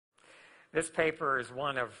This paper is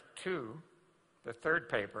one of two, the third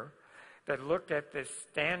paper, that looked at the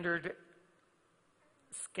standard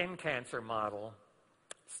skin cancer model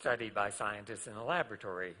studied by scientists in a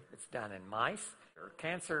laboratory. It's done in mice.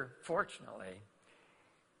 Cancer, fortunately,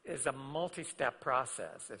 is a multi-step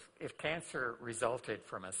process. If cancer resulted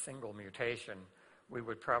from a single mutation, we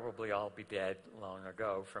would probably all be dead long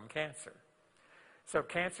ago from cancer. So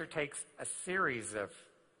cancer takes a series of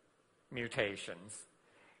mutations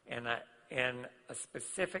in a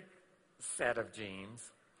specific set of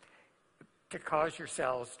genes to cause your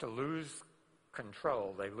cells to lose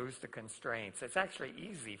control. They lose the constraints. It's actually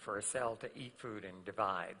easy for a cell to eat food and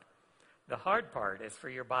divide. The hard part is for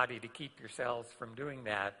your body to keep your cells from doing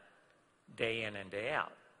that day in and day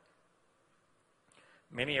out.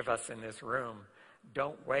 Many of us in this room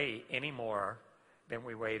don't weigh any more than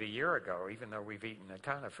we weighed a year ago, even though we've eaten a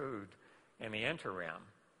ton of food in the interim.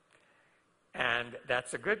 And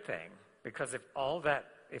that's a good thing, because if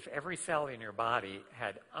every cell in your body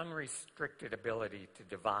had unrestricted ability to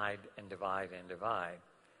divide and divide and divide,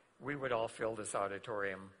 we would all fill this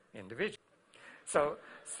auditorium individually. So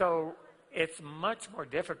it's much more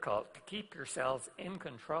difficult to keep your cells in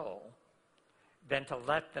control than to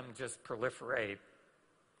let them just proliferate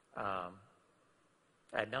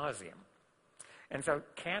ad nauseum. And so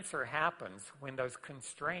cancer happens when those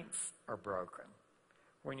constraints are broken,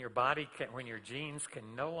 when your genes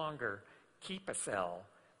can no longer keep a cell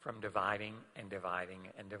from dividing and dividing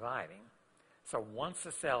and dividing. So once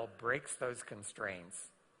a cell breaks those constraints,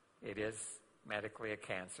 it is medically a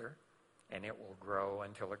cancer, and it will grow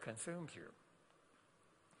until it consumes you.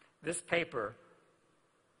 This paper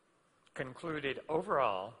concluded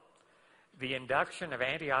overall, the induction of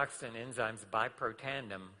antioxidant enzymes by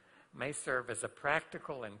Protandim may serve as a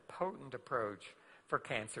practical and potent approach for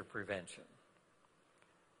cancer prevention.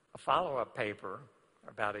 A follow-up paper,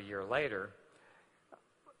 about a year later,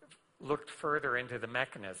 looked further into the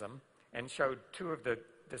mechanism and showed two of the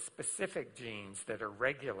specific genes that are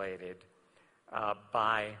regulated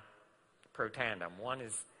by Protandim. One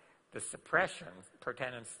is the suppression.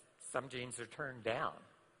 Protandim, some genes are turned down,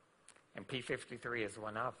 and P53 is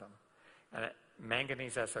one of them. And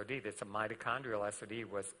manganese SOD, that's a mitochondrial SOD,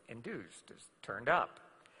 was induced, is turned up.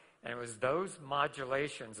 And it was those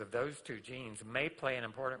modulations of those two genes may play an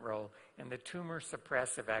important role in the tumor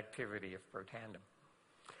suppressive activity of Protandim.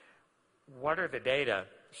 What are the data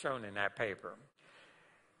shown in that paper?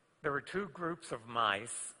 There were two groups of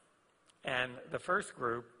mice, and the first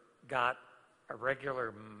group got a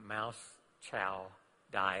regular mouse chow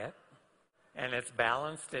diet, and it's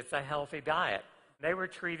balanced, it's a healthy diet. They were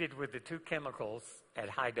treated with the two chemicals at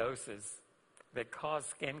high doses that cause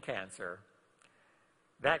skin cancer.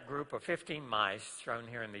 That group of 15 mice, shown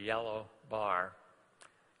here in the yellow bar,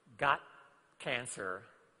 got cancer.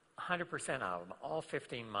 100% of them, all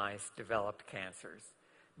 15 mice, developed cancers.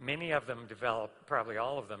 Many of them developed, probably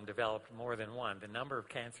all of them developed more than one. The number of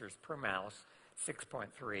cancers per mouse,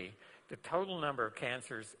 6.3. The total number of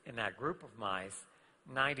cancers in that group of mice,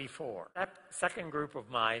 94. That second group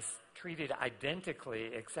of mice, treated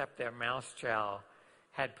identically except their mouse chow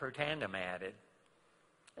had Protandim added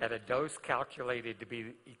at a dose calculated to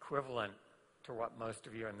be equivalent to what most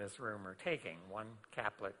of you in this room are taking, 1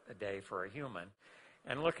 caplet a day for a human.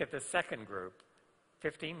 And look at the second group,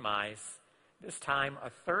 15 mice. This time, a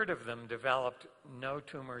third of them developed no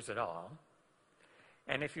tumors at all.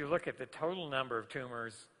 And if you look at the total number of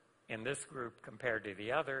tumors in this group compared to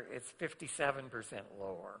the other, it's 57%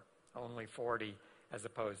 lower, only 40 as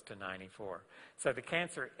opposed to 94. So the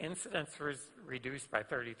cancer incidence was reduced by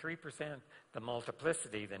 33%. The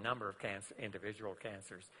multiplicity, the number of individual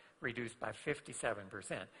cancers, reduced by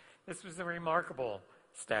 57%. This was a remarkable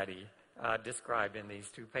study described in these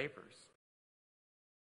two papers.